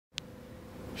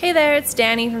Hey there, it's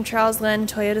Danny from Charlesglen,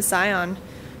 Toyota Scion.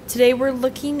 Today we're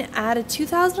looking at a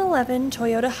 2011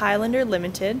 Toyota Highlander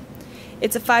Limited.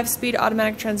 It's a 5-speed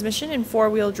automatic transmission and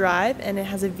 4-wheel drive, and it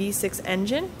has a V6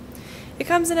 engine. It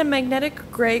comes in a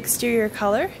magnetic gray exterior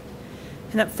color,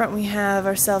 and up front we have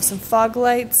ourselves some fog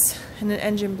lights and an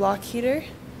engine block heater,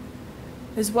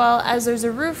 as well as there's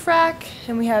a roof rack,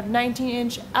 and we have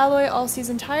 19-inch alloy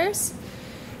all-season tires.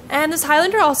 And this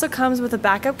Highlander also comes with a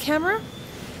backup camera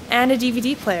and a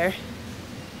DVD player.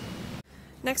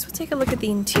 Next we'll take a look at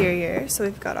the interior. So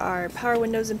we've got our power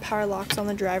windows and power locks on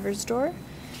the driver's door,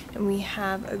 and we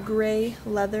have a gray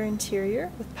leather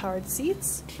interior with powered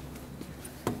seats.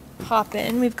 Hop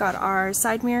in, we've got our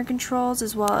side mirror controls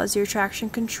as well as your traction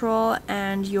control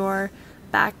and your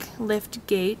back lift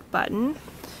gate button.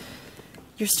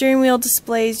 Your steering wheel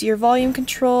displays your volume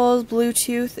controls,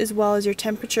 Bluetooth, as well as your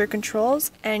temperature controls,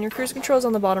 and your cruise controls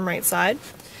on the bottom right side.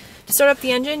 To start up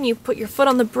the engine, you put your foot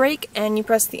on the brake and you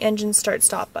press the engine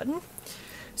start-stop button.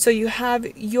 So you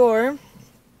have your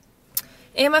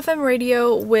AM/FM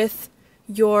radio with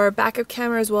your backup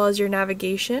camera as well as your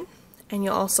navigation, and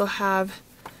you'll also have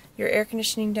your air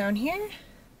conditioning down here,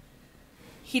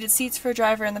 heated seats for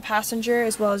driver and the passenger,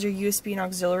 as well as your USB and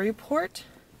auxiliary port.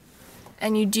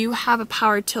 And you do have a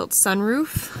power tilt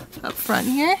sunroof up front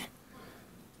here.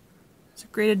 It's a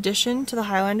great addition to the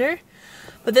Highlander.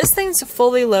 But this thing's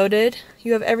fully loaded.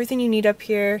 You have everything you need up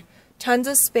here, tons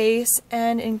of space,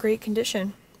 and in great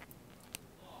condition.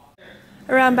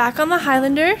 Around back on the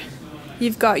Highlander,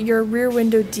 you've got your rear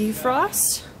window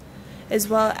defrost, as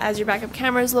well as your backup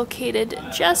camera is located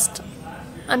just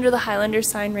under the Highlander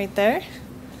sign right there.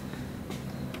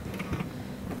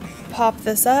 Pop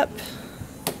this up.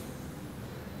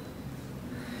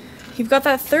 You've got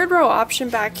that third row option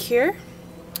back here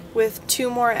with 2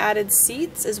 more added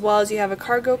seats, as well as you have a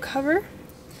cargo cover,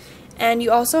 and you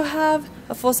also have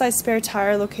a full-size spare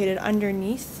tire located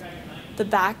underneath the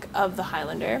back of the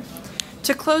Highlander.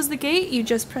 To close the gate, you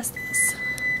just press this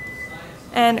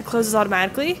and it closes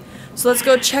automatically. So let's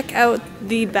go check out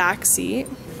the back seat.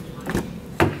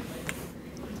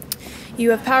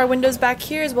 You have power windows back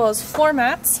here as well as floor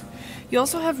mats. You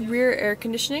also have rear air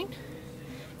conditioning.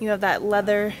 You have that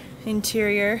leather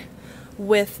interior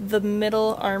with the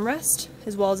middle armrest,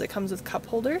 as well as it comes with cup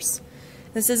holders.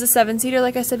 This is a 7-seater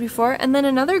like I said before, and then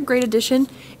another great addition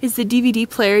is the DVD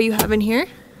player you have in here,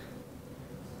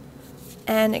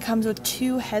 and it comes with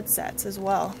 2 headsets as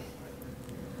well.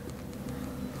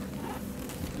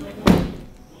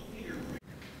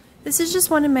 This is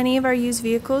just one of many of our used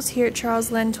vehicles here at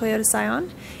Charlesglen Toyota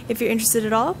Scion. If you're interested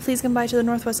at all, please come by to the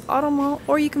Northwest Auto Mall,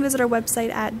 or you can visit our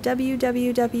website at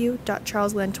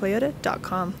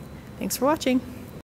www.charlesglentoyota.com. Thanks for watching.